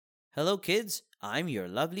Hello, kids. I'm your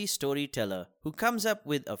lovely storyteller who comes up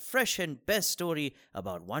with a fresh and best story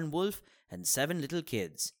about one wolf and seven little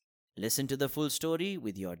kids. Listen to the full story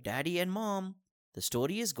with your daddy and mom. The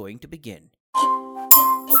story is going to begin.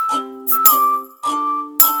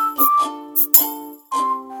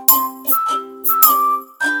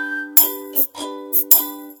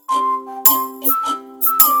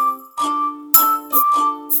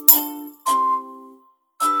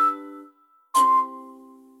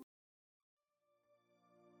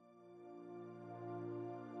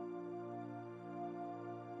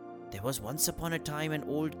 There was once upon a time an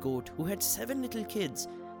old goat who had seven little kids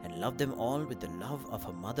and loved them all with the love of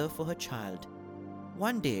a mother for her child.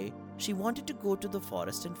 One day, she wanted to go to the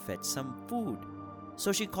forest and fetch some food.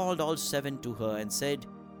 So she called all seven to her and said,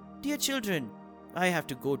 "Dear children, I have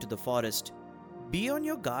to go to the forest. Be on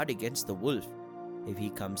your guard against the wolf. If he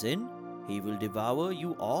comes in, he will devour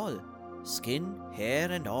you all, skin, hair,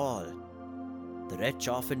 and all. The wretch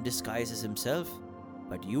often disguises himself,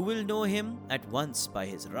 but you will know him at once by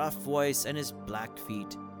his rough voice and his black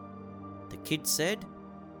feet." The kid said,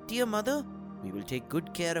 "Dear mother, we will take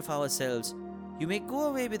good care of ourselves. You may go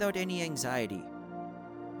away without any anxiety."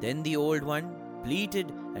 Then the old one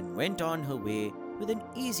bleated and went on her way with an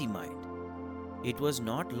easy mind. It was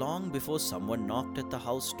not long before someone knocked at the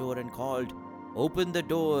house door and called, "Open the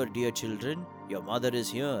door, dear children. Your mother is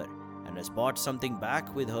here and has brought something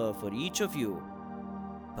back with her for each of you."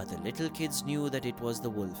 But the little kids knew that it was the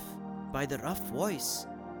wolf, by the rough voice,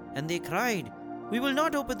 and they cried, "We will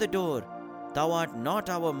not open the door. Thou art not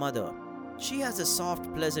our mother. She has a soft,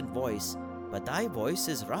 pleasant voice, but thy voice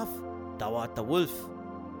is rough. Thou art the wolf."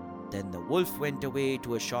 Then the wolf went away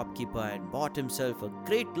to a shopkeeper and bought himself a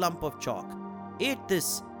great lump of chalk, ate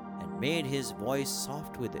this, and made his voice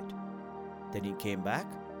soft with it. Then he came back,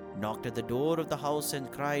 knocked at the door of the house, and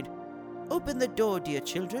cried, "Open the door, dear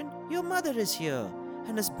children. Your mother is here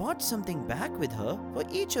and has brought something back with her for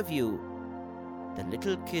each of you." The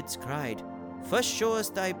little kids cried, "First show us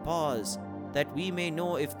thy paws, that we may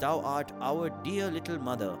know if thou art our dear little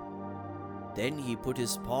mother." Then he put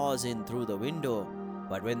his paws in through the window,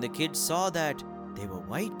 but when the kids saw that, they were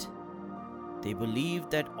white. They believed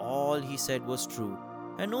that all he said was true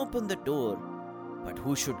and opened the door. But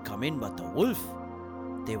who should come in but the wolf?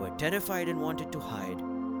 They were terrified and wanted to hide.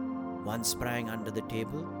 One sprang under the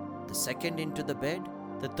table, the second into the bed,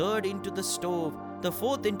 the third into the stove, the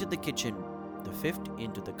fourth into the kitchen, the fifth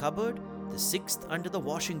into the cupboard, the sixth under the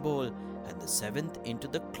washing bowl, and the seventh into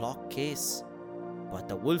the clock case. But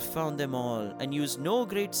the wolf found them all and used no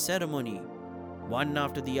great ceremony. One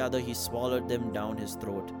after the other he swallowed them down his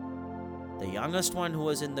throat. The youngest one, who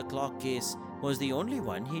was in the clock case, was the only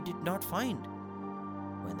one he did not find.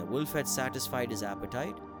 When the wolf had satisfied his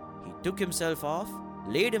appetite, he took himself off,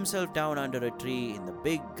 laid himself down under a tree in the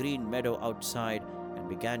big green meadow outside, and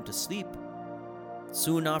began to sleep.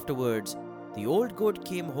 Soon afterwards, the old goat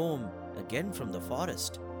came home again from the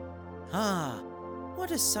forest. Ah, what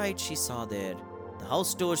a sight she saw there! The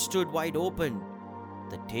house door stood wide open.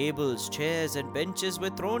 The tables, chairs, and benches were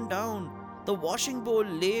thrown down. The washing bowl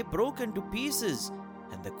lay broken to pieces,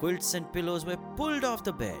 and the quilts and pillows were pulled off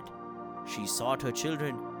the bed. She sought her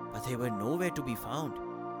children, but they were nowhere to be found.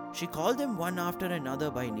 She called them one after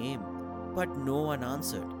another by name, but no one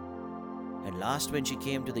answered. At last, when she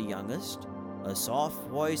came to the youngest, a soft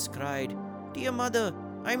voice cried, "Dear mother,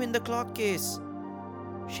 I'm in the clock case."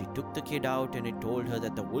 She took the kid out, and it told her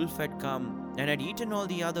that the wolf had come and had eaten all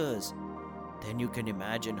the others. Then you can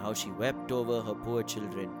imagine how she wept over her poor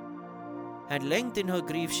children. At length, in her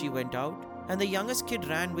grief, she went out, and the youngest kid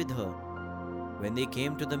ran with her. When they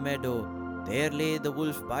came to the meadow, there lay the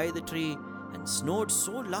wolf by the tree and snored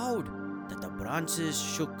so loud that the branches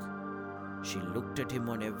shook. She looked at him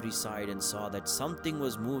on every side and saw that something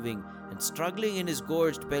was moving and struggling in his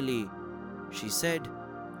gorged belly. She said,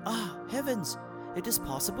 "Ah, heavens! It is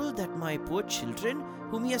possible that my poor children,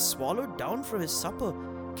 whom he has swallowed down for his supper,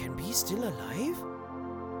 can be still alive?"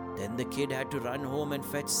 Then the kid had to run home and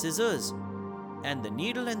fetch scissors and the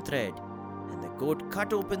needle and thread, and the goat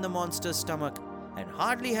cut open the monster's stomach, and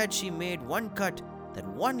hardly had she made one cut that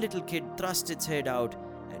one little kid thrust its head out,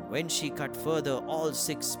 and when she cut further, all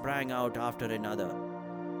six sprang out after another,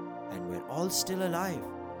 and were all still alive,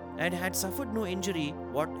 and had suffered no injury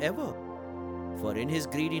whatever, for in his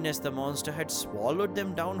greediness the monster had swallowed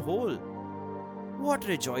them down whole. What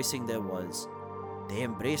rejoicing there was! They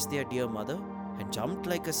embraced their dear mother and jumped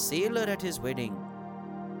like a sailor at his wedding.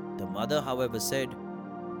 The mother, however, said,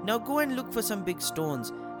 "Now go and look for some big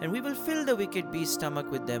stones, and we will fill the wicked beast's stomach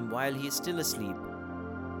with them while he is still asleep."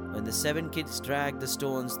 when the 7 kids dragged the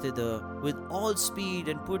stones thither with all speed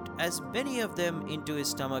and put as many of them into his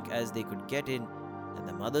stomach as they could get in, and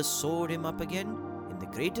the mother sewed him up again in the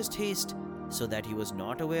greatest haste, so that he was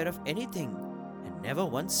not aware of anything and never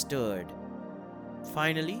once stirred.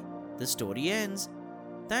 Finally, the story ends.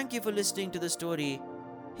 Thank you for listening to the story.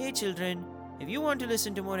 Hey children, if you want to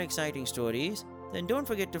listen to more exciting stories, then don't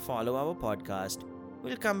forget to follow our podcast.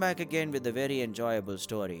 We'll come back again with a very enjoyable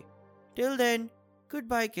story. Till then,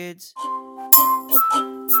 goodbye kids.